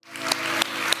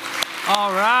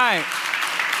All right.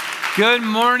 Good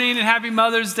morning and happy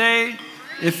Mother's Day.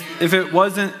 If it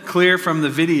wasn't clear from the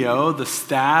video, the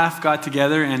staff got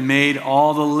together and made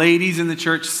all the ladies in the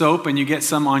church soap, and you get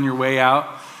some on your way out.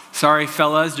 Sorry,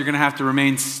 fellas, you're going to have to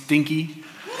remain stinky.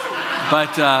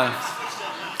 But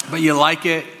you like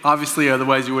it, obviously,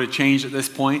 otherwise you would have changed at this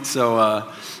point.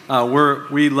 So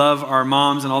we love our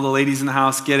moms, and all the ladies in the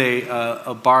house get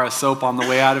a bar of soap on the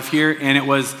way out of here. And it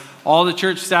was all the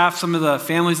church staff, some of the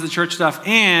families of the church staff,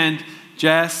 and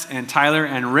Jess and Tyler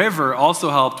and River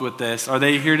also helped with this. Are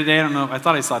they here today? I don't know. I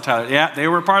thought I saw Tyler. Yeah, they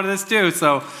were part of this too.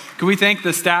 So can we thank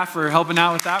the staff for helping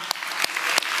out with that?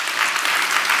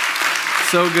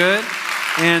 So good.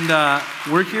 And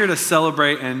we're here to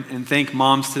celebrate and thank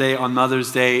moms today on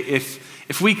Mother's Day.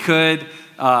 If we could,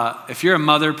 if you're a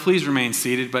mother, please remain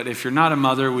seated. But if you're not a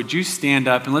mother, would you stand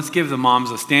up and let's give the moms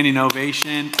a standing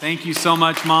ovation. Thank you so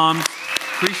much, moms.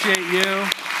 Appreciate you.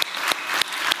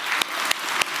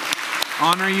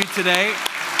 Honor you today.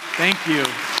 Thank you.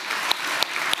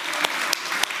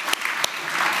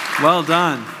 Well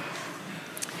done.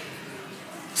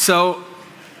 So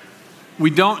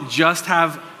we don't just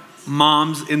have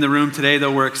moms in the room today,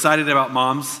 though we're excited about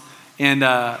moms. And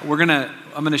I'm going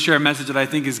to share a message that I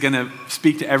think is going to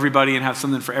speak to everybody and have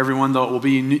something for everyone, though it will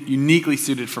be uniquely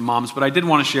suited for moms. But I did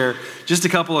want to share just a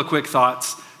couple of quick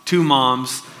thoughts to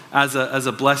moms as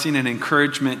a blessing and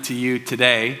encouragement to you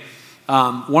today.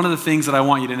 One of the things that I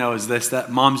want you to know is this,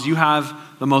 that moms, you have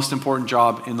the most important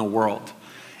job in the world.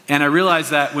 And I realize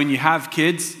that when you have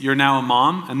kids, you're now a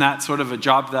mom, and that's sort of a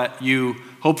job that you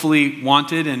hopefully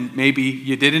wanted, and maybe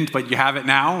you didn't, but you have it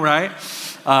now, right?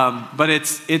 But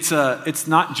it's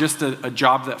not just a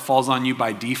job that falls on you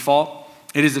by default.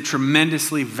 It is a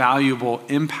tremendously valuable,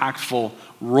 impactful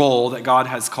role that God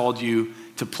has called you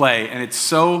to play. And it's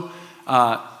so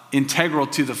integral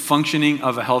to the functioning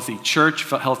of a healthy church,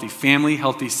 a healthy family,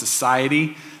 healthy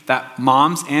society, that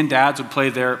moms and dads would play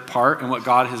their part in what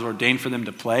God has ordained for them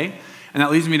to play. And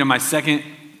that leads me to my second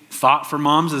thought for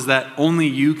moms, is that only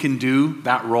you can do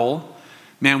that role.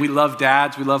 Man, we love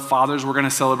dads, we love fathers. We're going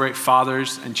to celebrate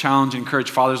fathers and challenge and encourage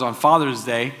fathers on Father's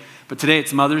Day. But today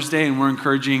it's Mother's Day, and we're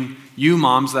encouraging you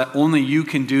moms that only you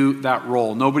can do that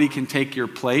role. Nobody can take your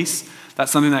place.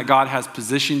 That's something that God has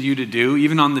positioned you to do,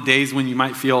 even on the days when you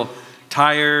might feel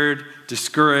tired,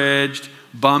 discouraged,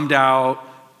 bummed out,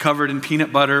 covered in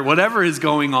peanut butter, whatever is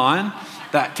going on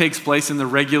that takes place in the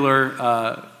regular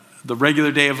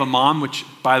day of a mom, which,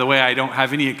 by the way, I don't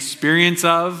have any experience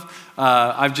of.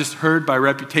 I've just heard by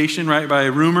reputation, right, by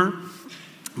a rumor.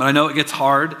 But I know it gets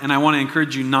hard, and I want to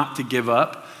encourage you not to give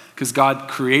up, because God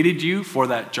created you for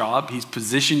that job. He's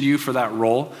positioned you for that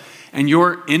role. And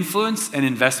your influence and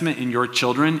investment in your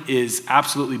children is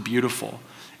absolutely beautiful.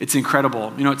 It's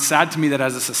incredible. You know, it's sad to me that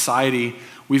as a society,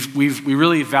 we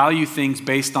really value things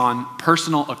based on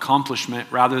personal accomplishment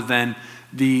rather than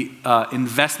the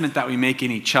investment that we make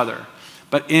in each other.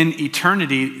 But in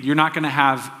eternity, you're not going to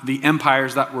have the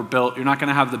empires that were built. You're not going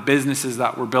to have the businesses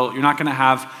that were built. You're not going to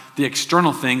have the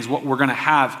external things. What we're going to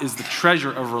have is the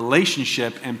treasure of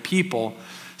relationship and people.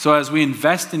 So as we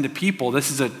invest into people, this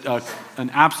is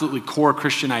an absolutely core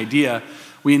Christian idea.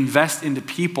 We invest into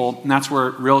people, and that's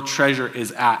where real treasure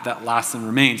is at, that lasts and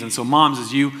remains. And so moms,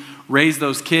 as you raise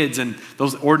those kids and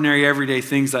those ordinary everyday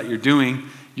things that you're doing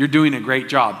a great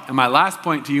job. And my last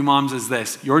point to you moms is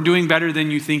this: you're doing better than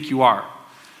you think you are.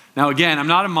 Now again, I'm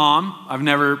not a mom. I've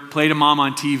never played a mom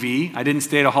on TV. I didn't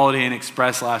stay at a Holiday Inn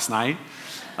Express last night.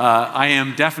 I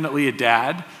am definitely a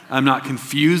dad. I'm not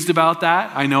confused about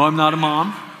that. I know I'm not a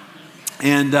mom.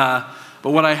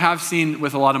 But what I have seen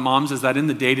with a lot of moms is that in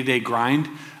the day-to-day grind,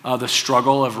 the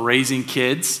struggle of raising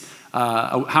kids,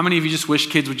 how many of you just wish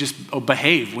kids would just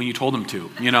behave when you told them to,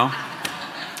 you know?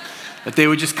 That they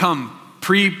would just come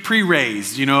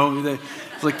pre-raised, you know?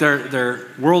 It's like their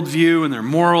worldview and their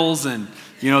morals and,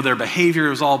 you know, their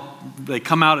behavior is all, they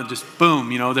come out and just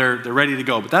boom, you know, they're ready to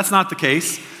go. But that's not the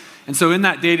case. And so in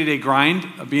that day-to-day grind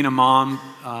of being a mom,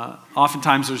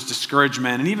 oftentimes there's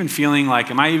discouragement and even feeling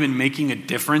like, am I even making a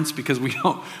difference? Because we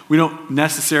don't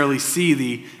necessarily see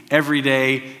the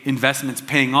everyday investments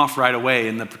paying off right away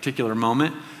in the particular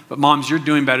moment. But moms, you're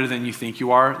doing better than you think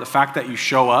you are. The fact that you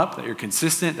show up, that you're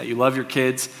consistent, that you love your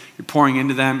kids, you're pouring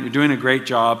into them, you're doing a great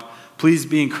job. Please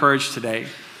be encouraged today.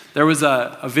 There was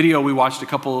a video we watched a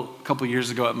couple years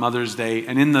ago at Mother's Day,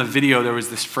 and in the video there was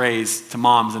this phrase to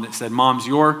moms, and it said, moms,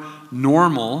 your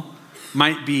normal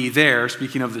might be their,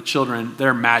 speaking of the children,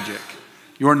 their magic.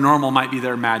 Your normal might be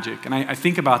their magic. And I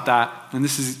think about that, and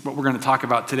this is what we're going to talk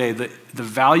about today, the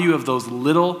value of those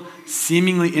little,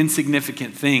 seemingly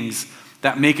insignificant things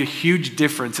that make a huge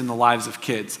difference in the lives of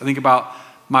kids. I think about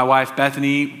my wife,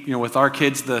 Bethany, with our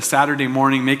kids the Saturday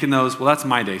morning, making those, well, that's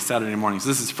my day, Saturday morning. So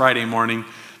this is Friday morning,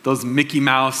 those Mickey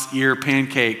Mouse ear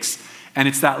pancakes. And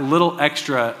it's that little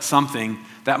extra something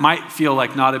that might feel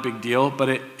like not a big deal, but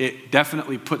it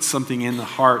definitely puts something in the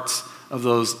hearts of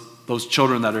those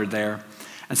children that are there.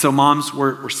 And so moms,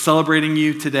 we're celebrating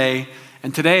you today.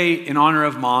 And today, in honor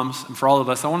of moms and for all of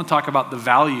us, I want to talk about the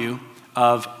value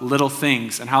of little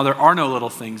things and how there are no little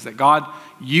things, that God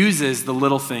uses the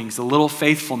little things, the little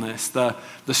faithfulness, the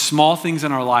small things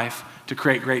in our life to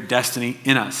create great destiny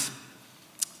in us.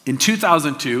 In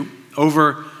 2002,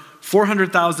 over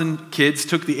 400,000 kids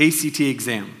took the ACT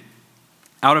exam.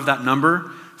 Out of that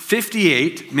number,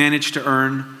 58 managed to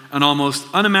earn an almost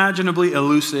unimaginably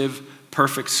elusive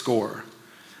perfect score.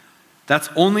 That's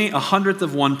only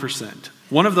 1/100%.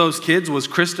 One of those kids was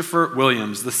Christopher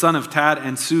Williams, the son of Tad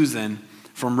and Susan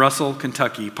from Russell,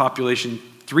 Kentucky, population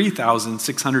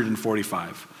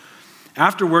 3,645.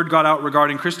 After word got out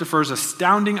regarding Christopher's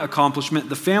astounding accomplishment,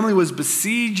 the family was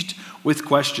besieged with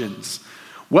questions.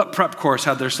 What prep course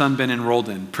had their son been enrolled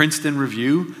in? Princeton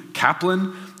Review?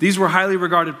 Kaplan? These were highly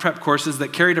regarded prep courses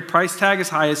that carried a price tag as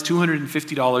high as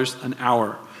 $250 an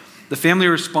hour. The family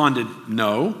responded,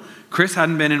 no, Chris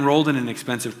hadn't been enrolled in an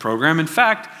expensive program. In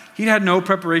fact, he had no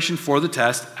preparation for the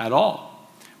test at all.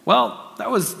 Well,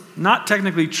 that was not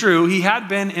technically true. He had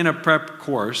been in a prep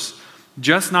course,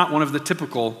 just not one of the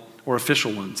typical or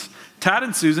official ones. Tad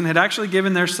and Susan had actually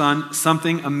given their son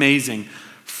something amazing.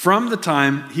 From the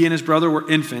time he and his brother were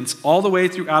infants all the way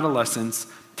through adolescence,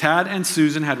 Tad and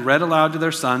Susan had read aloud to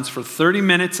their sons for 30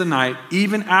 minutes a night,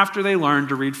 even after they learned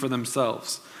to read for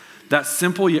themselves. That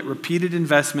simple yet repeated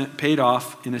investment paid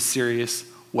off in a serious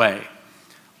way.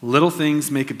 Little things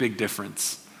make a big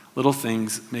difference. Little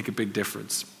things make a big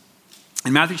difference.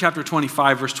 In Matthew chapter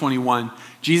 25, verse 21,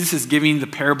 Jesus is giving the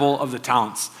parable of the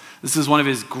talents. This is one of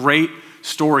his great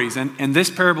stories. And this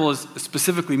parable is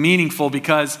specifically meaningful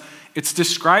because it's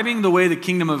describing the way the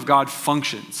kingdom of God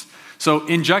functions. So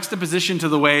in juxtaposition to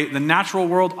the way the natural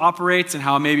world operates and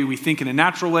how maybe we think in a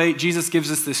natural way, Jesus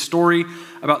gives us this story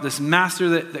about this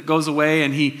master that goes away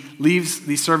and he leaves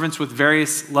these servants with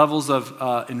various levels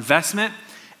of investment.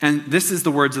 And this is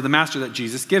the words of the master that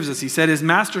Jesus gives us. He said, his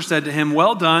master said to him,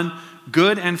 well done,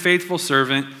 good and faithful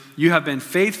servant. You have been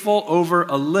faithful over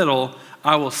a little.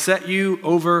 I will set you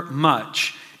over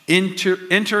much.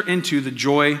 Enter into the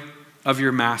joy of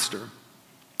your master.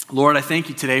 Lord, I thank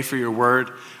you today for your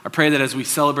word. I pray that as we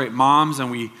celebrate moms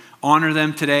and we honor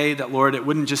them today, that, Lord, it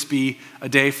wouldn't just be a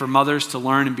day for mothers to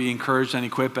learn and be encouraged and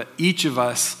equipped, but each of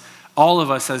us, all of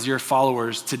us as your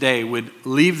followers today would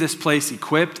leave this place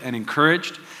equipped and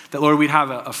encouraged, that, Lord, we'd have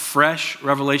a fresh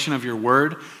revelation of your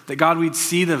word, that, God, we'd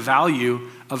see the value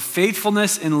of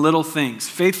faithfulness in little things,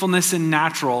 faithfulness in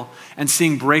natural and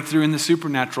seeing breakthrough in the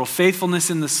supernatural, faithfulness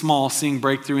in the small, seeing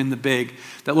breakthrough in the big,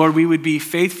 that, Lord, we would be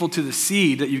faithful to the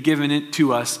seed that you've given it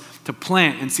to us to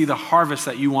plant and see the harvest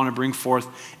that you want to bring forth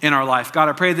in our life. God,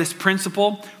 I pray this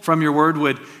principle from your word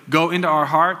would go into our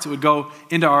hearts, it would go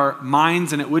into our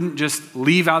minds, and it wouldn't just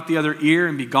leave out the other ear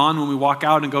and be gone when we walk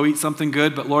out and go eat something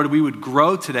good, but Lord, we would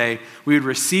grow today. We would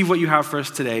receive what you have for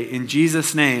us today. In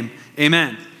Jesus' name,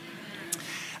 amen.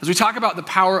 As we talk about the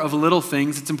power of little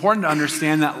things, it's important to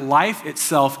understand that life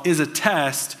itself is a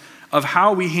test of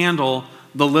how we handle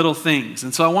the little things.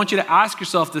 And so I want you to ask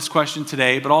yourself this question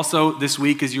today, but also this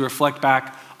week as you reflect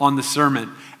back on the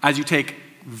sermon, as you take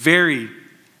very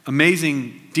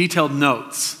amazing detailed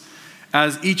notes,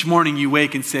 as each morning you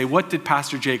wake and say, what did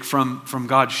Pastor Jake from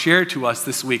God share to us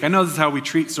this week? I know this is how we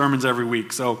treat sermons every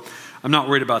week, so I'm not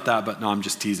worried about that, but no, I'm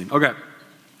just teasing. Okay,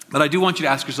 but I do want you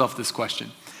to ask yourself this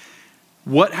question.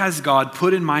 What has God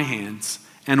put in my hands,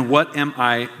 and what am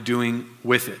I doing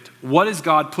with it? What has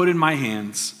God put in my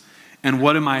hands, and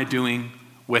what am I doing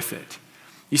with it?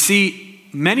 You see,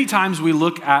 many times we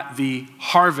look at the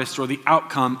harvest or the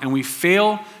outcome, and we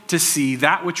fail to see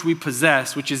that which we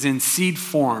possess, which is in seed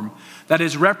form, that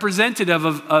is representative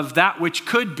of that which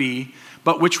could be,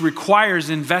 but which requires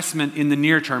investment in the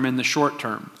near term, in the short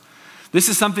term. This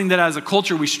is something that as a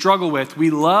culture we struggle with.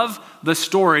 We love the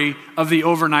story of the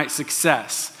overnight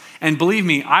success. And believe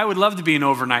me, I would love to be an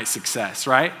overnight success,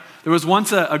 right? There was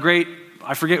once a great,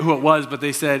 I forget who it was, but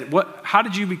they said, how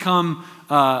did you become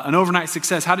an overnight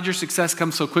success? How did your success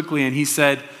come so quickly? And he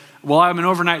said, well, I'm an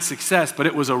overnight success, but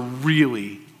it was a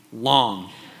really long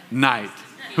night.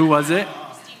 Who was it?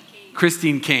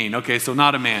 Christine Kane. Okay, so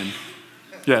not a man.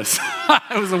 Yes,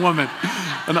 it was a woman.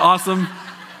 An awesome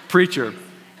preacher.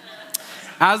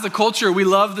 As a culture, we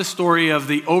love the story of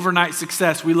the overnight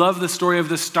success. We love the story of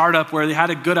the startup where they had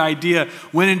a good idea,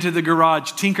 went into the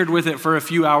garage, tinkered with it for a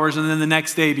few hours, and then the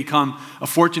next day become a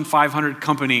Fortune 500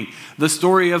 company. The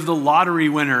story of the lottery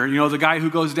winner, the guy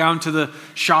who goes down to the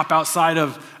shop outside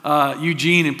of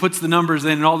Eugene and puts the numbers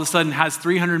in and all of a sudden has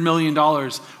 $300 million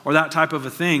or that type of a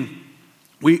thing.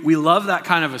 We love that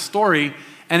kind of a story.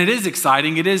 And it is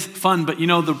exciting, it is fun, but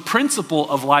the principle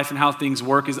of life and how things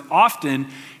work is often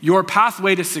your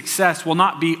pathway to success will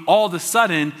not be all of a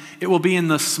sudden, it will be in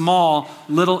the small,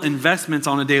 little investments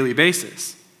on a daily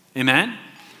basis. Amen?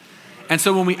 And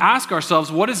so when we ask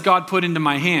ourselves, what has God put into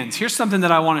my hands? Here's something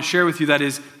that I want to share with you that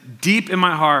is deep in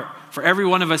my heart for every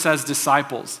one of us as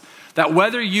disciples. That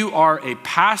whether you are a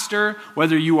pastor,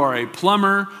 whether you are a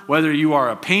plumber, whether you are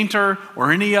a painter,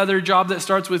 or any other job that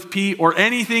starts with P, or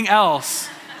anything else,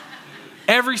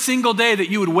 every single day that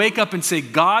you would wake up and say,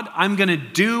 God, I'm going to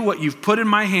do what you've put in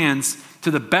my hands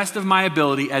to the best of my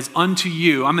ability as unto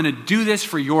you. I'm going to do this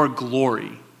for your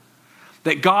glory.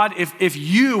 That God, if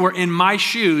you were in my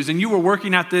shoes and you were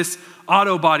working at this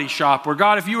auto body shop, or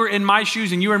God, if you were in my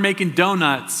shoes and you were making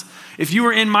donuts, if you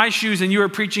were in my shoes and you were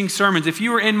preaching sermons, if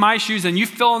you were in my shoes and you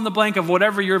fill in the blank of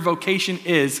whatever your vocation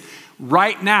is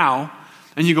right now,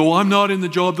 and you go, well, I'm not in the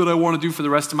job that I want to do for the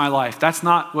rest of my life. That's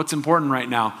not what's important right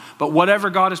now. But whatever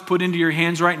God has put into your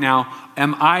hands right now,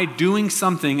 am I doing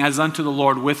something as unto the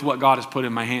Lord with what God has put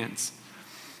in my hands?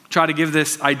 Try to give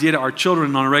this idea to our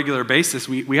children on a regular basis.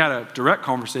 We had a direct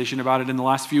conversation about it in the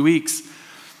last few weeks.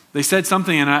 They said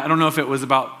something, and I don't know if it was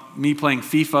about me playing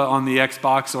FIFA on the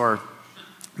Xbox or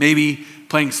maybe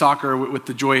playing soccer with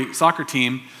the Joy soccer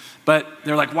team, but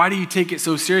they're like, why do you take it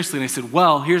so seriously? And I said,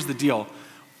 well, here's the deal.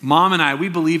 Mom and I, we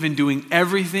believe in doing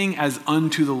everything as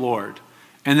unto the Lord.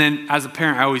 And then as a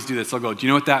parent, I always do this. I'll go, do you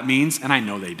know what that means? And I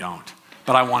know they don't,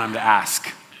 but I want them to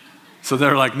ask. So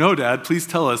they're like, no, Dad, please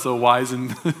tell us, oh wise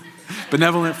and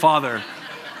benevolent Father.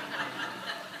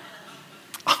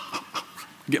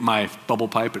 Get my bubble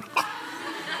pipe and,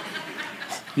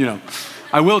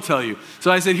 I will tell you. So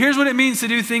I said, here's what it means to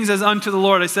do things as unto the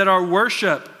Lord. I said, our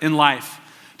worship in life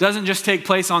doesn't just take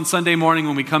place on Sunday morning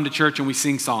when we come to church and we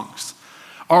sing songs.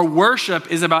 Our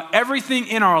worship is about everything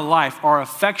in our life, our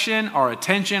affection, our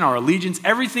attention, our allegiance,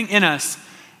 everything in us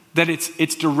that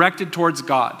it's directed towards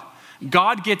God.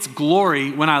 God gets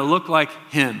glory when I look like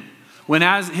him. When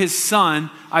as his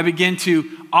son, I begin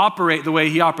to operate the way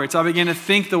he operates. I begin to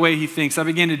think the way he thinks. I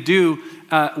begin to do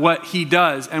what he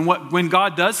does. And when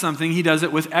God does something, he does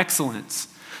it with excellence.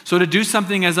 So to do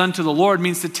something as unto the Lord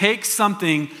means to take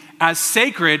something as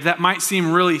sacred that might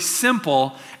seem really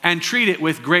simple and treat it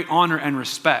with great honor and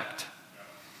respect.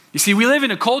 You see, we live in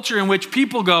a culture in which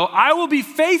people go, I will be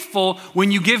faithful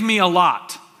when you give me a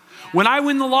lot. When I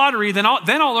win the lottery, then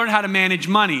I'll learn how to manage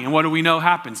money. And what do we know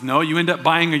happens? No, you end up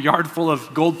buying a yard full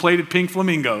of gold-plated pink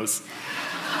flamingos.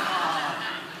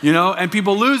 And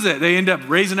people lose it. They end up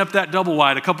raising up that double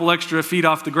wide a couple extra feet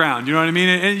off the ground. You know what I mean?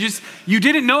 And you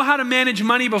didn't know how to manage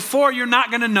money before, you're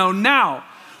not going to know now.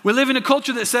 We live in a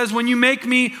culture that says when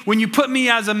you put me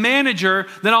as a manager,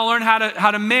 then I'll learn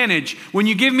how to manage. When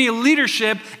you give me a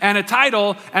leadership and a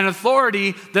title and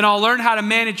authority, then I'll learn how to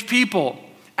manage people.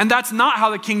 And that's not how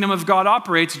the kingdom of God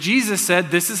operates. Jesus said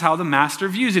this is how the master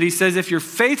views it. He says, if you're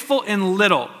faithful in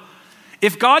little,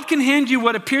 if God can hand you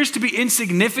what appears to be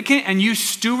insignificant and you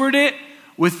steward it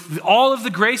with all of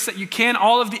the grace that you can,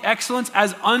 all of the excellence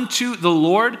as unto the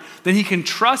Lord, then he can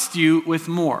trust you with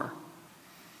more.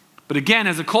 But again,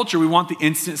 as a culture, we want the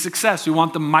instant success. We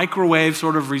want the microwave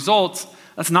sort of results.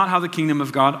 That's not how the kingdom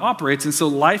of God operates. And so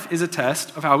life is a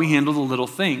test of how we handle the little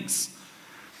things.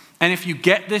 And if you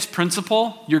get this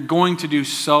principle, you're going to do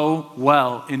so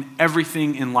well in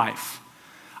everything in life.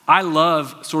 I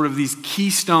love sort of these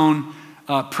keystone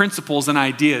principles and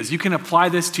ideas. You can apply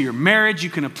this to your marriage. You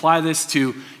can apply this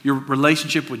to your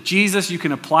relationship with Jesus. You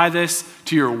can apply this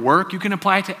to your work. You can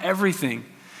apply it to everything.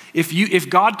 If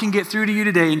God can get through to you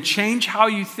today and change how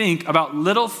you think about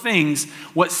little things,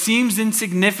 what seems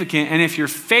insignificant, and if you're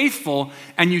faithful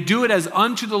and you do it as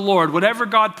unto the Lord, whatever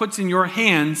God puts in your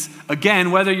hands,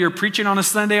 again, whether you're preaching on a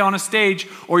Sunday on a stage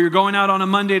or you're going out on a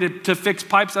Monday to fix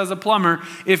pipes as a plumber,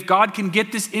 if God can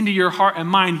get this into your heart and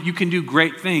mind, you can do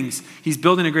great things. He's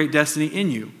building a great destiny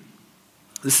in you.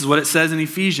 This is what it says in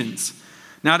Ephesians.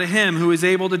 Now to him who is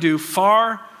able to do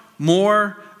far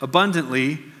more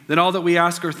abundantly than all that we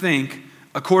ask or think,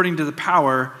 according to the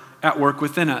power at work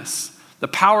within us. The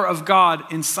power of God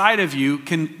inside of you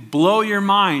can blow your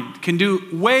mind, can do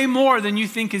way more than you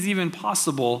think is even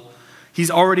possible.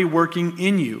 He's already working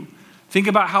in you. Think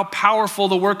about how powerful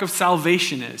the work of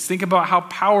salvation is. Think about how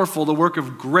powerful the work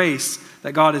of grace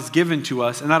that God has given to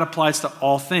us, and that applies to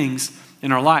all things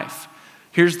in our life.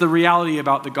 Here's the reality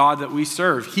about the God that we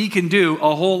serve. He can do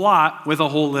a whole lot with a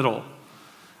whole little.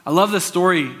 I love the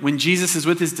story when Jesus is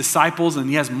with his disciples and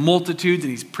he has multitudes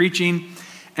and he's preaching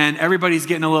and everybody's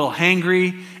getting a little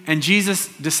hangry, and Jesus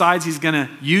decides he's going to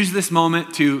use this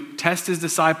moment to test his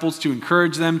disciples, to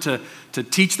encourage them, to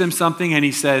teach them something, and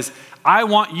he says, I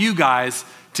want you guys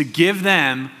to give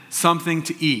them something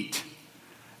to eat.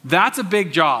 That's a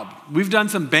big job. We've done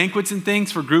some banquets and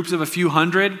things for groups of a few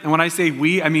hundred, and when I say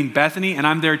we, I mean Bethany, and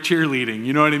I'm there cheerleading,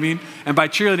 you know what I mean? And by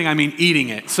cheerleading, I mean eating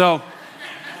it.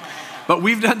 But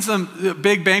we've done some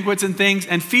big banquets and things,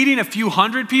 and feeding a few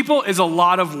hundred people is a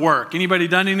lot of work. Anybody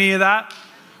done any of that?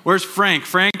 Where's Frank?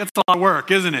 Frank, that's a lot of work,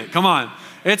 isn't it? Come on.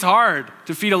 It's hard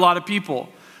to feed a lot of people.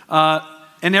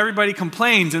 And everybody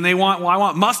complains, and they want, well, I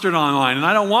want mustard on mine, and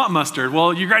I don't want mustard.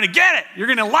 Well, you're going to get it. You're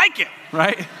going to like it,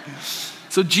 right?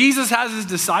 So Jesus has his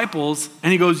disciples,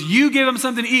 and he goes, you give them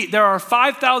something to eat. There are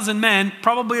 5,000 men,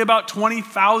 probably about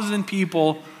 20,000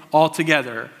 people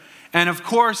altogether. And of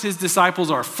course, his disciples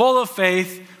are full of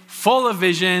faith, full of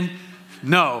vision.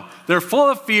 No, they're full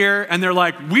of fear, and they're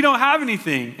like, we don't have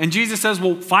anything. And Jesus says,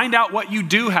 well, find out what you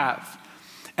do have.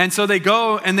 And so they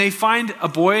go and they find a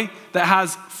boy that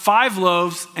has 5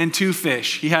 loaves and 2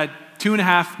 fish. He had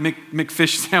 2.5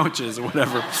 McFish sandwiches or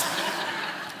whatever.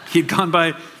 He'd gone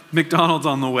by McDonald's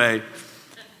on the way.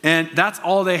 And that's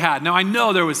all they had. Now, I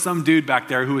know there was some dude back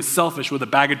there who was selfish with a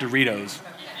bag of Doritos.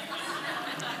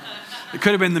 It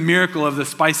could have been the miracle of the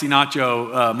spicy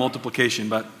nacho multiplication,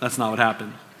 but that's not what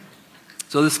happened.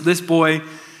 So this boy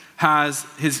has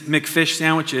his McFish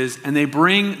sandwiches, and they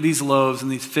bring these loaves and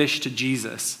these fish to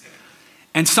Jesus.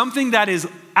 And something that is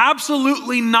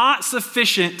absolutely not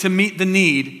sufficient to meet the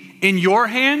need in your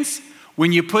hands,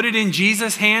 when you put it in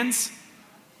Jesus' hands,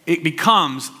 it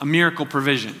becomes a miracle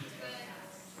provision.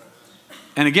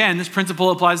 And again, this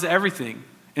principle applies to everything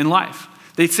in life.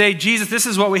 They say, Jesus, this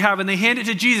is what we have. And they hand it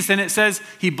to Jesus, and it says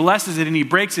he blesses it and he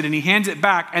breaks it and he hands it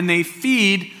back. And they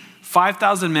feed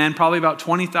 5,000 men, probably about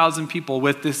 20,000 people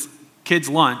with this kid's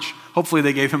lunch. Hopefully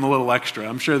they gave him a little extra.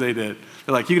 I'm sure they did.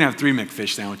 They're like, you can have 3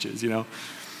 McFish sandwiches, you know.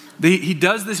 He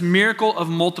does this miracle of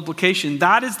multiplication.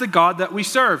 That is the God that we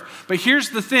serve. But here's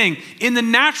the thing. In the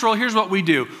natural, here's what we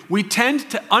do. We tend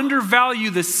to undervalue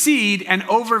the seed and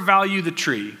overvalue the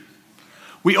tree.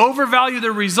 We overvalue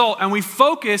the result and we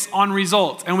focus on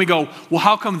results. And we go, well,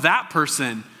 how come that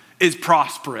person is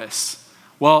prosperous?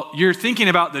 Well, you're thinking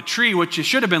about the tree. What you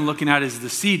should have been looking at is the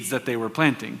seeds that they were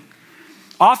planting.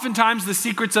 Oftentimes, the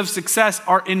secrets of success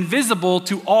are invisible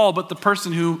to all but the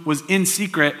person who was in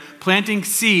secret planting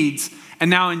seeds and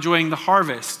now enjoying the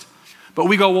harvest. But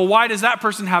we go, well, why does that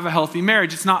person have a healthy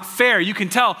marriage? It's not fair. You can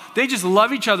tell they just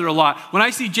love each other a lot. When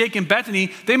I see Jake and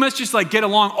Bethany, they must just like get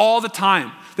along all the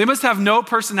time. They must have no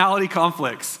personality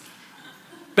conflicts.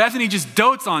 Bethany just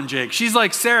dotes on Jake. She's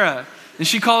like Sarah, and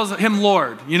she calls him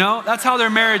Lord. You know, that's how their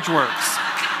marriage works.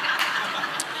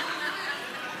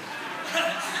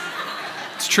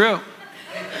 It's true.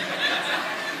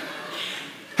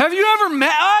 Have you ever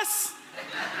met us?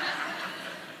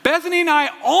 Bethany and I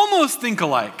almost think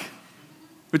alike,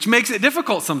 which makes it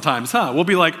difficult sometimes, huh? We'll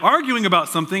be like arguing about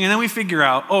something, and then we figure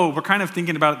out, oh, we're kind of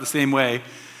thinking about it the same way.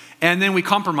 And then we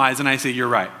compromise, and I say, you're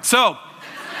right. So,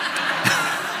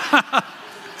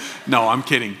 no, I'm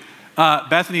kidding.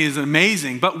 Bethany is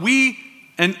amazing, but we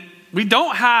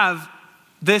don't have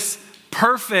this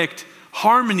perfect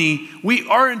harmony.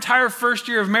 Our entire first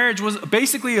year of marriage was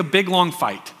basically a big, long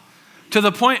fight. To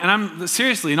the point, and I'm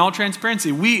seriously, in all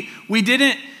transparency, it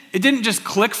didn't just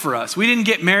click for us. We didn't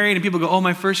get married and people go, oh,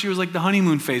 my first year was like the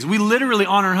honeymoon phase. We literally,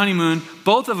 on our honeymoon,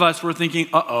 both of us were thinking,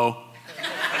 uh-oh.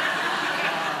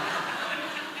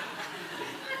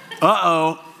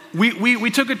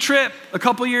 We took a trip a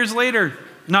couple years later,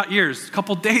 not years, a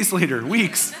couple days later,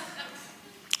 weeks.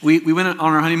 We went on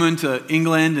our honeymoon to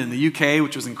England and the UK,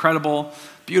 which was incredible,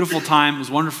 beautiful time, it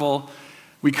was wonderful.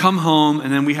 We come home,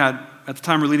 and then we had, at the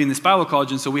time we're leading this Bible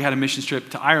college, and so we had a missions trip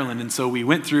to Ireland, and so we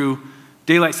went through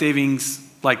daylight savings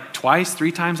like twice,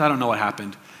 3 times, I don't know what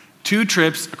happened. 2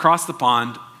 trips across the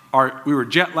pond, we were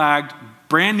jet lagged,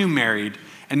 brand new married,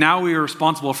 and now we were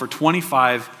responsible for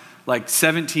 25 like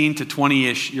 17 to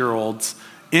 20-ish year olds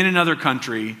in another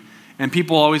country, and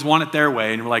people always want it their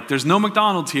way, and we're like, there's no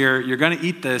McDonald's here, you're gonna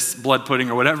eat this blood pudding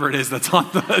or whatever it is that's on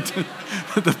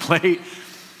the plate.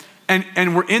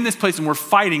 And we're in this place and we're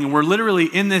fighting, and we're literally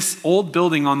in this old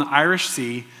building on the Irish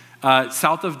Sea,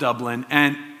 south of Dublin,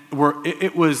 and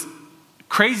it was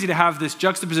crazy to have this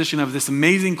juxtaposition of this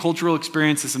amazing cultural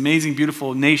experience, this amazing,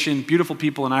 beautiful nation, beautiful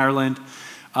people in Ireland,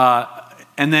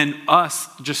 and then us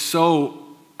just so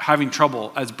having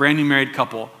trouble as brand new married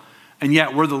couple. And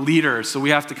yet we're the leaders, so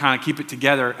we have to kind of keep it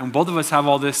together. And both of us have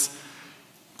all this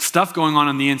stuff going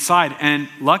on the inside. And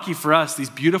lucky for us, these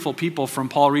beautiful people from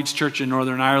Paul Reed's church in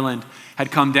Northern Ireland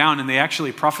had come down, and they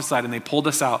actually prophesied, and they pulled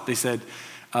us out. They said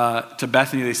to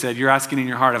Bethany, they said, "You're asking in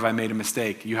your heart, have I made a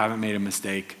mistake? You haven't made a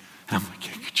mistake." And I'm like,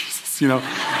 "Thank you, Jesus."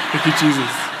 Thank you,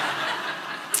 Jesus.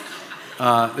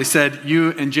 They said,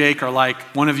 "You and Jake are like,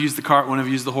 one of you's the cart, one of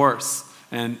you's the horse."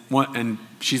 And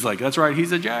she's like, "That's right,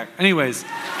 he's a jack." Anyways.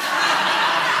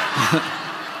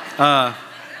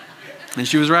 And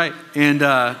she was right. And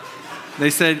they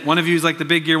said, one of you is like the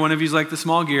big gear, one of you is like the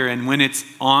small gear. And when it's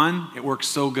on, it works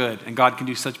so good. And God can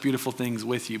do such beautiful things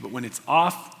with you. But when it's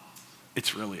off,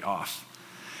 it's really off.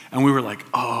 And we were like,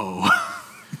 oh.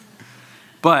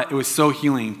 But it was so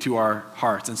healing to our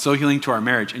hearts and so healing to our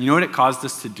marriage. And you know what it caused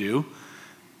us to do?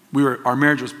 Our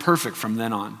marriage was perfect from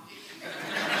then on.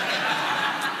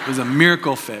 It was a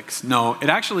miracle fix. No, it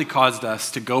actually caused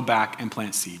us to go back and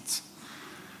plant seeds.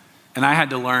 And I had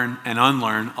to learn and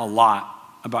unlearn a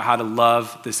lot about how to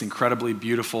love this incredibly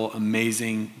beautiful,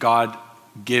 amazing,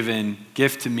 God-given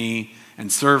gift to me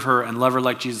and serve her and love her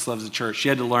like Jesus loves the church. She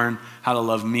had to learn how to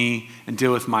love me and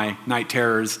deal with my night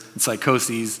terrors and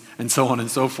psychoses and so on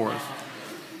and so forth.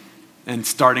 And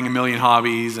starting a million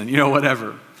hobbies and,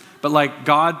 whatever. But like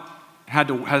God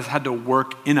has had to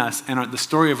work in us. And the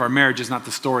story of our marriage is not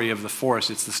the story of the forest,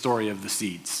 it's the story of the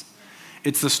seeds.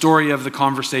 It's the story of the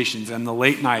conversations and the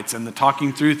late nights and the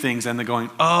talking through things and the going,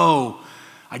 oh,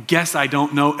 I guess I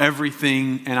don't know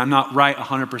everything and I'm not right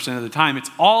 100% of the time.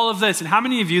 It's all of this. And how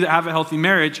many of you that have a healthy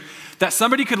marriage that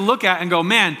somebody could look at and go,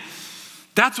 man,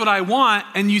 that's what I want,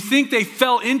 and you think they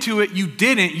fell into it, you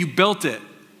didn't, you built it.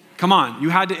 Come on, you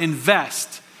had to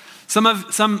invest. Some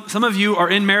of you are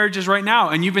in marriages right now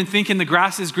and you've been thinking the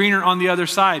grass is greener on the other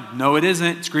side. No, it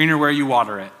isn't. It's greener where you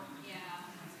water it. Yeah.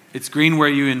 It's green where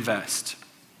you invest.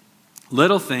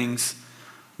 Little things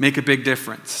make a big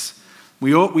difference.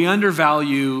 We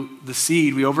undervalue the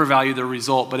seed, we overvalue the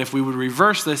result. But if we would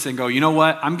reverse this and go, you know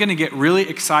what? I'm going to get really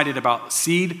excited about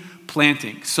seed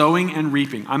planting, sowing and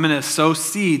reaping. I'm going to sow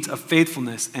seeds of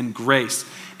faithfulness and grace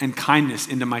and kindness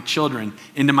into my children,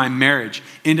 into my marriage,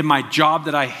 into my job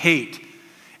that I hate.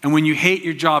 And when you hate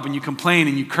your job and you complain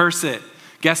and you curse it,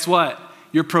 guess what?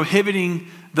 You're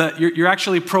you're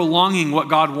actually prolonging what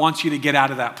God wants you to get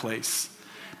out of that place.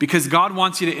 Because God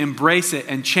wants you to embrace it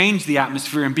and change the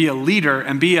atmosphere and be a leader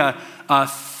and be a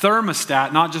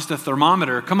thermostat, not just a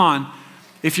thermometer. Come on.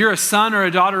 If you're a son or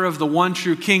a daughter of the one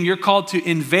true King, you're called to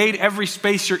invade every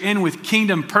space you're in with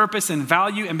kingdom purpose and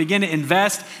value and begin to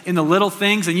invest in the little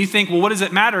things. And you think, well, what does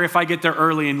it matter if I get there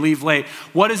early and leave late?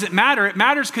 What does it matter? It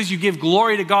matters because you give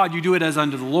glory to God. You do it as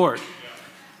unto the Lord.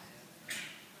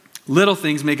 Little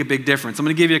things make a big difference. I'm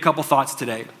going to give you a couple thoughts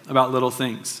today about little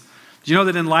things. Do you know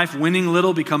that in life, winning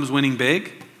little becomes winning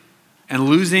big? And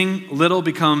losing little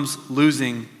becomes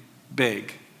losing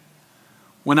big.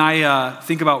 When I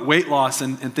think about weight loss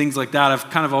and things like that, I've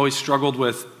kind of always struggled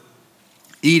with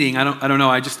eating. I don't know.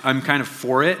 I'm kind of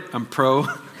for it. I'm pro.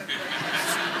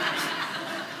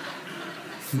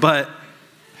 But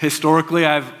historically,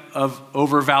 I've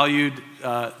overvalued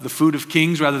the food of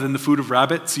kings rather than the food of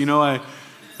rabbits. I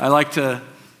like to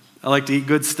eat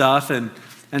good stuff, and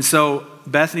so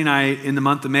Bethany and I, in the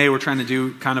month of May, we're trying to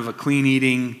do kind of a clean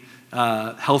eating,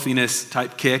 healthiness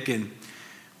type kick, and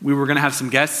we were going to have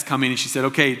some guests coming, and she said,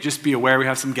 okay, just be aware we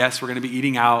have some guests. We're going to be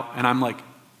eating out. And I'm like,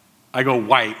 I go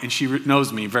white, and she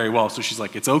knows me very well. So she's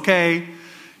like, it's okay.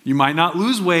 You might not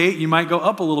lose weight. You might go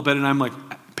up a little bit. And I'm like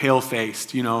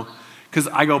pale-faced, because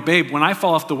I go, babe, when I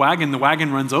fall off the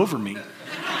wagon runs over me.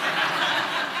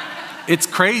 It's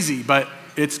crazy, but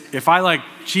if I like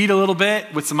cheat a little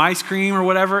bit with some ice cream or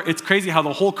whatever, it's crazy how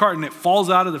the whole carton, it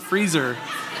falls out of the freezer.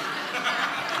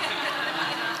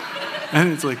 And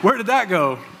it's like, where did that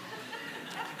go?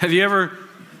 Have you ever,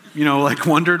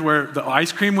 wondered where the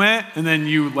ice cream went, and then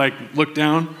you looked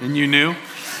down and you knew?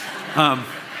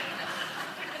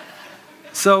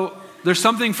 So there's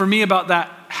something for me about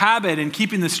that habit and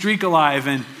keeping the streak alive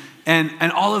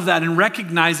and all of that, and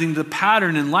recognizing the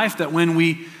pattern in life that when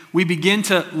we begin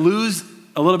to lose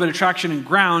a little bit of traction and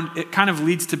ground, it kind of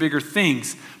leads to bigger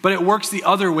things. But it works the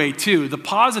other way too. The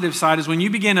positive side is when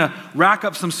you begin to rack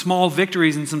up some small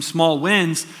victories and some small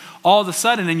wins, all of a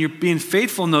sudden, and you're being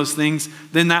faithful in those things,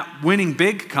 then that winning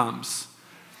big comes.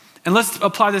 And let's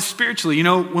apply this spiritually.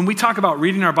 When we talk about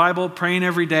reading our Bible, praying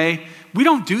every day, we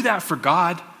don't do that for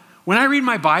God. When I read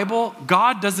my Bible,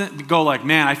 God doesn't go like,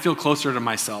 man, I feel closer to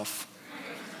myself.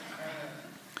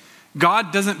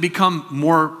 God doesn't become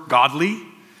more godly.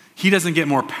 He doesn't get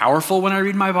more powerful when I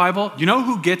read my Bible. You know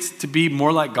who gets to be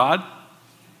more like God?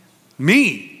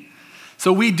 Me.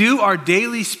 So we do our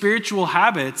daily spiritual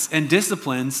habits and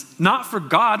disciplines, not for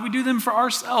God, we do them for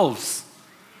ourselves.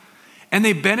 And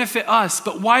they benefit us.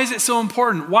 But why is it so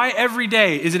important? Why every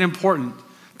day is it important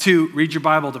to read your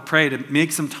Bible, to pray, to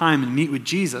make some time and meet with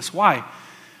Jesus? Why?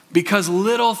 Because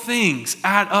little things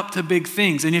add up to big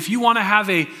things. And if you want to have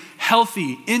a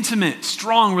healthy, intimate,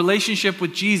 strong relationship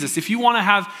with Jesus, if you want to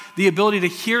have the ability to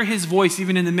hear his voice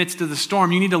even in the midst of the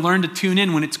storm, you need to learn to tune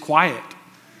in when it's quiet.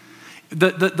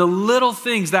 The little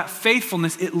things, that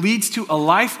faithfulness, it leads to a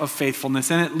life of faithfulness,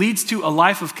 and it leads to a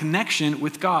life of connection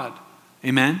with God.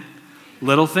 Amen?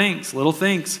 Little things, little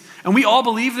things. And we all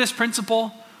believe this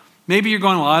principle. Maybe you're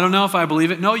going, well, I don't know if I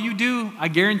believe it. No, you do. I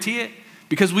guarantee it.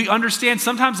 Because we understand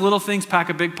sometimes little things pack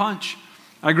a big punch.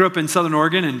 I grew up in Southern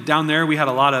Oregon, and down there we had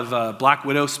a lot of black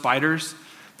widow spiders.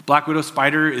 The black widow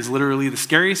spider is literally the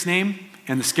scariest name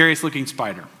and the scariest looking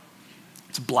spider.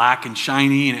 It's black and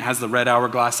shiny, and it has the red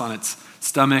hourglass on its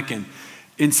stomach. And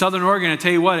in Southern Oregon, I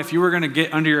tell you what, if you were going to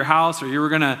get under your house or you were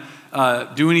going to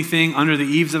do anything under the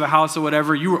eaves of a house or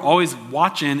whatever, you were always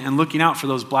watching and looking out for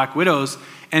those black widows.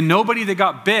 And nobody that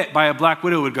got bit by a black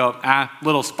widow would go,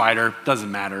 little spider, doesn't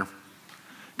matter.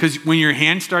 Because when your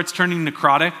hand starts turning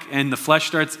necrotic and the flesh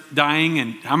starts dying,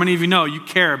 and how many of you know you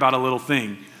care about a little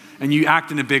thing and you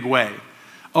act in a big way?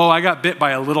 Oh, I got bit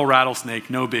by a little rattlesnake,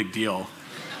 no big deal.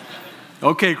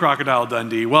 Okay, Crocodile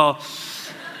Dundee. Well,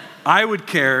 I would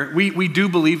care. We do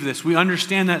believe this. We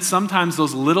understand that sometimes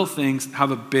those little things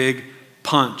have a big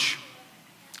punch.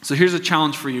 So here's a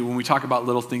challenge for you when we talk about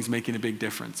little things making a big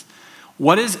difference.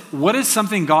 What is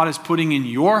something God is putting in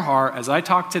your heart as I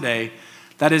talk today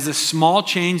that is a small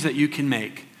change that you can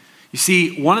make? You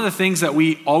see, one of the things that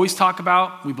we always talk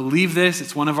about, we believe this,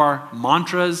 it's one of our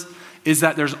mantras, is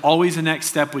that there's always a next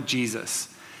step with Jesus.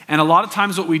 And a lot of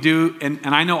times what we do, and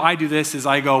I know I do this, is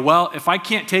I go, well, if I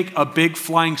can't take a big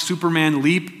flying Superman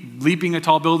leaping a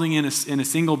tall building in a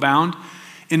single bound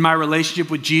in my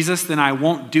relationship with Jesus, then I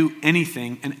won't do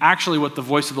anything. And actually what the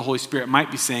voice of the Holy Spirit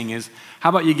might be saying is, how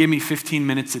about you give me 15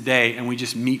 minutes a day and we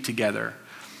just meet together?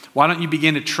 Why don't you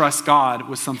begin to trust God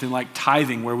with something like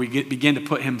tithing, where we begin to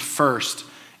put him first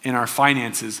in our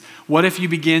finances? What if you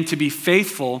begin to be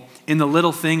faithful in the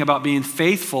little thing about being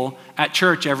faithful at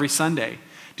church every Sunday?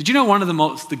 Did you know one of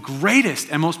the greatest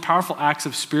and most powerful acts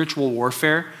of spiritual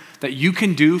warfare that you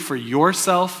can do for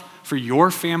yourself, for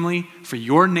your family, for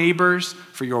your neighbors,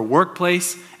 for your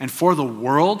workplace, and for the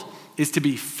world is to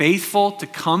be faithful to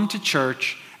come to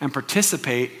church and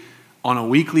participate on a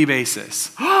weekly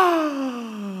basis?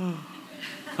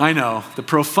 I know, the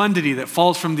profundity that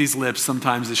falls from these lips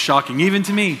sometimes is shocking, even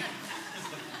to me.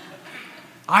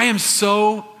 I am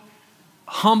so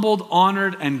humbled,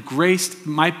 honored, and graced.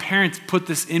 My parents put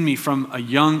this in me from a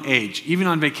young age. Even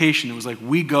on vacation, it was like,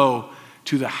 we go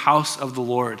to the house of the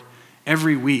Lord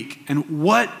every week. And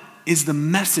what is the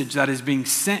message that is being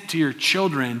sent to your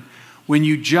children when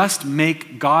you just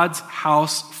make God's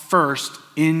house first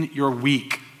in your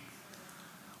week?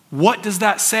 What does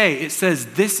that say? It says,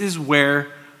 this is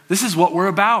what we're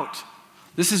about.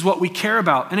 This is what we care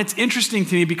about. And it's interesting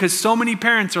to me because so many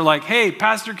parents are like, hey,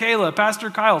 Pastor Kayla, Pastor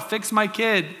Kyle, fix my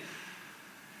kid.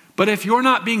 But if you're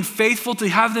not being faithful to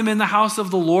have them in the house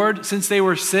of the Lord since they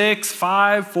were 6,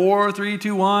 5, 4, 3,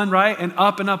 2, 1, right? And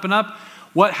up and up and up,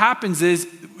 what happens is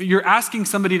you're asking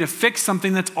somebody to fix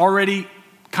something that's already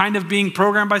kind of being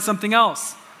programmed by something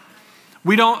else.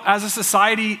 We don't, as a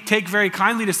society, take very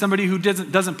kindly to somebody who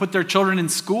doesn't put their children in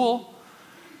school.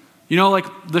 You know, like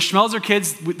the Schmelzer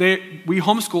kids, we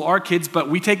homeschool our kids, but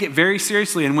we take it very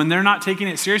seriously. And when they're not taking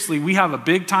it seriously, we have a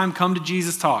big time come to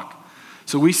Jesus talk.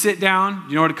 So we sit down.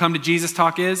 You know what a come to Jesus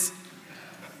talk is?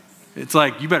 It's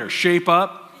like, you better shape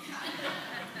up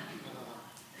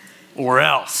or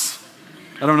else.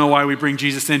 I don't know why we bring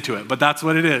Jesus into it, but that's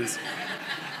what it is.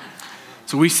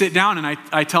 So we sit down and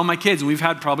I tell my kids, and we've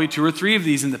had probably 2 or 3 of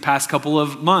these in the past couple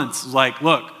of months, like,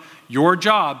 look, your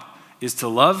job is to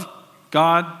love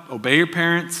God, obey your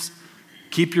parents,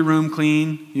 keep your room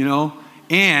clean,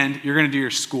 and you're going to do your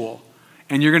school.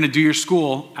 And you're going to do your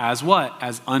school as what?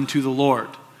 As unto the Lord.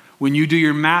 When you do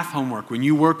your math homework, when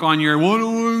you work on your,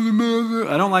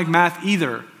 I don't like math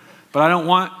either, but I don't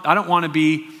want to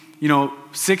be,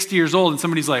 60 years old and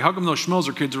somebody's like, how come those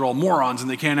Schmelzer kids are all morons and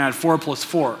they can't add 4 plus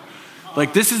 4?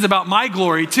 Like, this is about my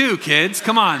glory too, kids.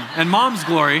 Come on. And mom's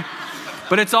glory.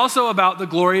 But it's also about the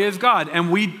glory of God.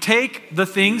 And we take the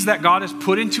things that God has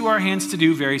put into our hands to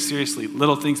do very seriously.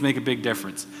 Little things make a big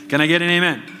difference. Can I get an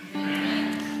amen?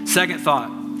 Amen. Second thought,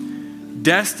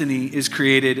 destiny is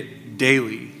created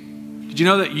daily. Did you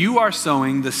know that you are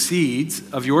sowing the seeds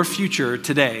of your future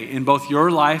today in both your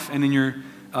life and in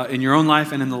your own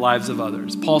life and in the lives of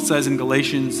others? Paul says in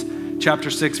Galatians chapter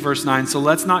 6, verse 9, so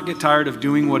let's not get tired of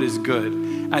doing what is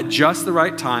good. At just the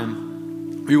right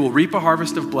time, we will reap a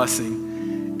harvest of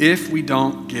blessing if we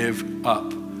don't give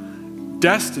up.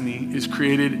 Destiny is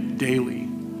created daily.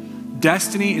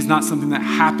 Destiny is not something that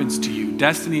happens to you.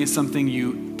 Destiny is something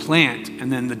you plant, and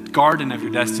then the garden of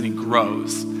your destiny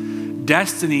grows.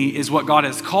 Destiny is what God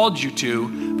has called you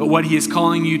to, but what he is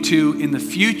calling you to in the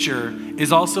future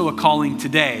is also a calling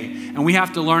today. And we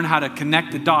have to learn how to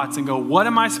connect the dots and go, what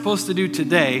am I supposed to do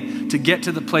today to get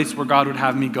to the place where God would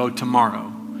have me go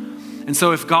tomorrow? And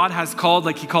so if God has called,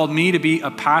 like he called me to be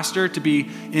a pastor, to be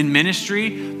in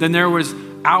ministry, then there was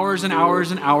hours and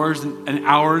hours and hours and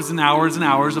hours and hours and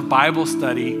hours of Bible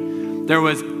study. There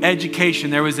was education,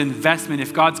 there was investment.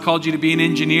 If God's called you to be an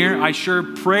engineer, I sure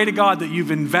pray to God that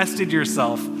you've invested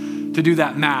yourself to do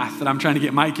that math that I'm trying to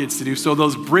get my kids to do so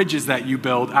those bridges that you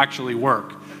build actually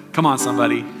work. Come on,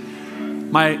 somebody.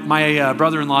 My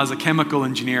brother-in-law is a chemical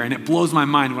engineer, and it blows my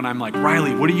mind when I'm like,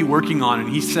 Riley, what are you working on? And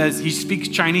he says, he speaks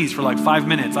Chinese for like 5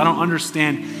 minutes. I don't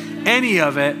understand any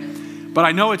of it, but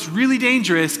I know it's really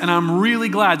dangerous, and I'm really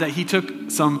glad that he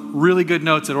took some really good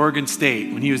notes at Oregon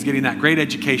State when he was getting that great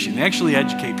education. They actually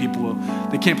educate people.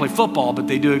 They can't play football, but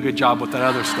they do a good job with that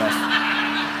other stuff.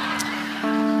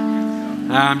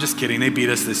 I'm just kidding. They beat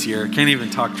us this year. Can't even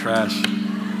talk trash.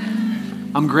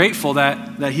 I'm grateful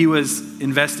that he was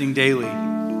investing daily.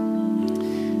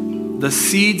 The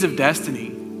seeds of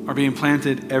destiny are being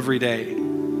planted every day.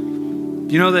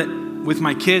 You know that with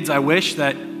my kids, I wish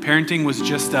that parenting was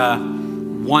just a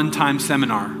one-time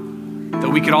seminar, that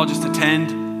we could all just attend,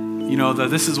 the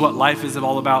This Is What Life Is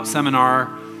All About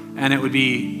seminar, and it would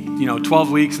be,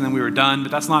 12 weeks and then we were done,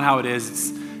 but that's not how it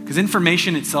is. Because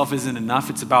information itself isn't enough.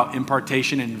 It's about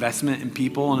impartation and investment in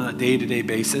people on a day-to-day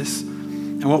basis.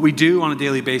 And what we do on a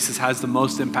daily basis has the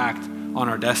most impact on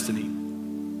our destiny.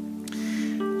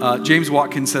 James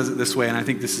Watkins says it this way, and I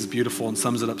think this is beautiful and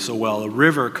sums it up so well. A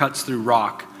river cuts through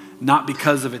rock, not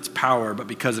because of its power, but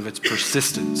because of its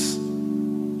persistence.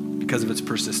 Because of its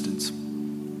persistence.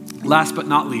 Last but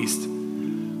not least,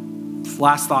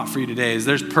 last thought for you today is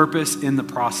there's purpose in the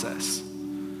process.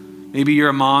 Maybe you're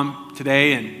a mom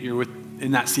today and you're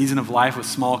in that season of life with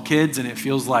small kids and it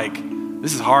feels like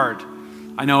this is hard.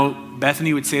 I know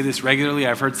Bethany would say this regularly.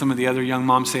 I've heard some of the other young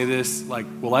moms say this, like,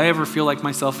 will I ever feel like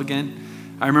myself again?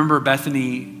 I remember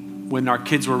Bethany, when our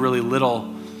kids were really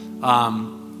little,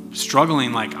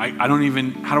 struggling, like, I don't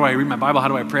even, how do I read my Bible? How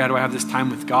do I pray? How do I have this time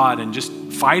with God? And just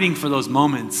fighting for those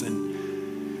moments. And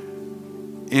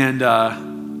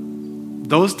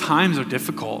those times are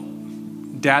difficult.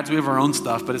 Dads, we have our own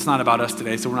stuff, but it's not about us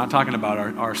today, so we're not talking about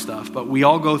our stuff. But we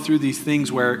all go through these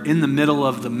things where in the middle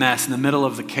of the mess, in the middle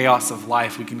of the chaos of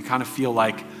life, we can kind of feel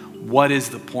like, what is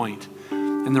the point?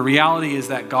 And the reality is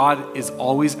that God is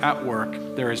always at work.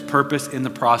 There is purpose in the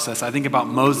process. I think about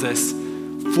Moses.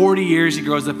 40 years he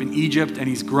grows up in Egypt and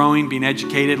he's growing, being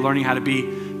educated, learning how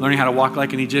to walk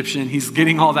like an Egyptian. He's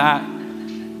getting all that.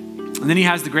 And then he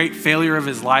has the great failure of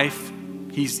his life.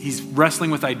 He's wrestling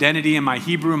with identity. Am I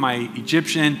Hebrew? Am I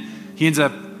Egyptian? He ends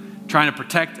up trying to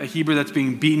protect a Hebrew that's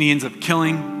being beaten. He ends up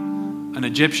killing an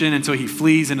Egyptian. And so he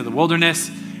flees into the wilderness.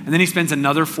 And then he spends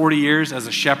another 40 years as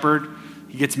a shepherd.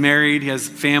 He gets married. He has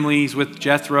family. He's with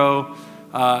Jethro.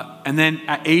 And then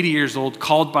at 80 years old,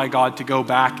 called by God to go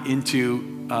back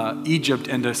into Egypt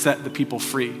and to set the people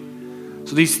free.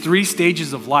 So these 3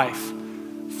 stages of life,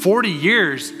 40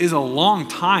 years is a long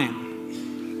time.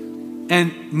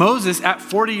 And Moses at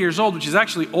 40 years old, which is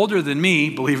actually older than me,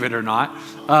 believe it or not,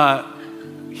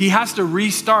 he has to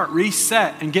restart,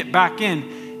 reset, and get back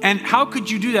in. And how could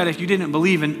you do that if you didn't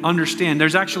believe and understand?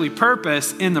 There's actually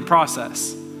purpose in the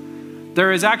process.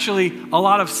 There is actually a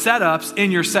lot of setups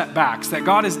in your setbacks, that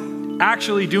God is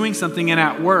actually doing something and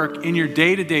at work in your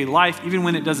day-to-day life, even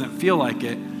when it doesn't feel like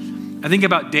it. I think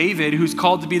about David, who's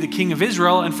called to be the king of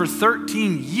Israel, and for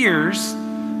 13 years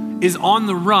is on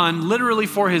the run, literally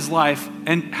for his life,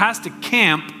 and has to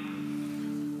camp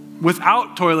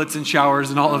without toilets and showers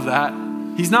and all of that.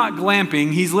 He's not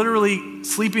glamping. He's literally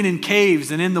sleeping in caves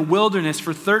and in the wilderness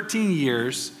for 13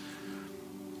 years.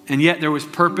 And yet there was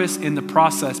purpose in the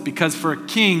process, because for a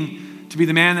king to be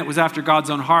the man that was after God's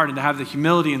own heart and to have the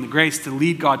humility and the grace to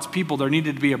lead God's people, there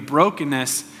needed to be a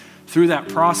brokenness through that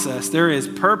process. There is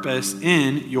purpose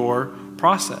in your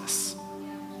process.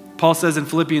 Paul says in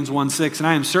Philippians 1:6, and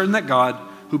I am certain that God,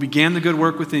 who began the good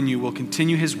work within you, will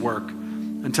continue his work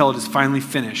until it is finally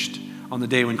finished on the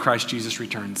day when Christ Jesus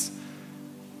returns.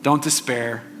 Don't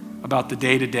despair. about the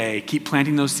day-to-day. Keep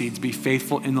planting those seeds. Be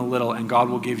faithful in the little, and God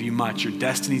will give you much. Your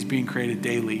destiny is being created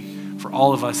daily. For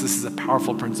all of us, this is a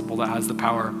powerful principle that has the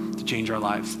power to change our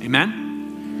lives.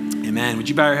 Amen? Amen. Would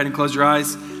you bow your head and close your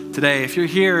eyes today? If you're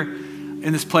here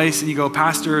in this place and you go,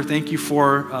 Pastor, thank you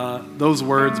for those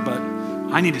words, but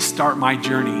I need to start my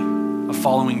journey of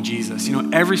following Jesus. You know,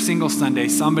 every single Sunday,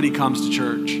 somebody comes to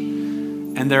church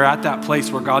and they're at that place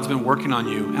where God's been working on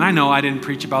you. And I know I didn't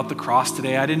preach about the cross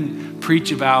today. I didn't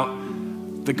preach about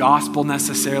the gospel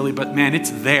necessarily, but man,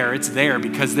 it's there. It's there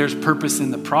because there's purpose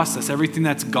in the process. Everything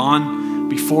that's gone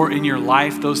before in your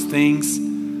life, those things,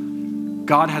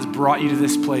 God has brought you to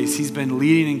this place. He's been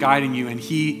leading and guiding you, and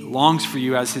he longs for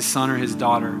you as his son or his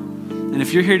daughter. And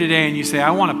if you're here today and you say,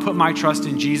 I want to put my trust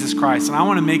in Jesus Christ and I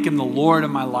want to make him the Lord of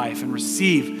my life and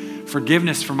receive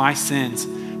forgiveness for my sins,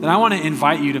 then I want to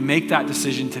invite you to make that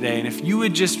decision today. And if you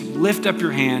would just lift up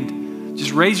your hand,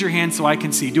 just raise your hand so I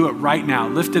can see. Do it right now.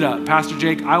 Lift it up. Pastor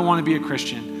Jake, I want to be a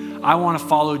Christian. I want to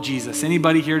follow Jesus.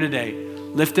 Anybody here today?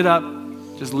 Lift it up.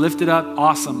 Just lift it up.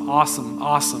 Awesome, awesome,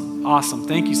 awesome, awesome.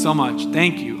 Thank you so much.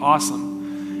 Thank you.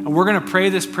 Awesome. And we're going to pray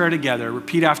this prayer together.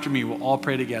 Repeat after me. We'll all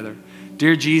pray together.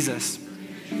 Dear Jesus,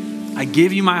 I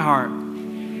give you my heart.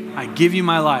 I give you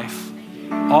my life.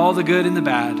 All the good and the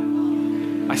bad,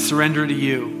 I surrender to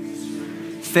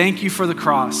you. Thank you for the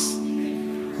cross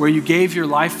where you gave your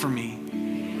life for me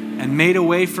and made a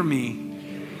way for me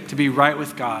to be right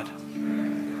with God.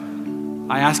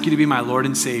 I ask you to be my Lord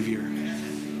and Savior.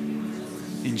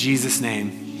 In Jesus'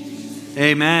 name,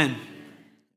 amen.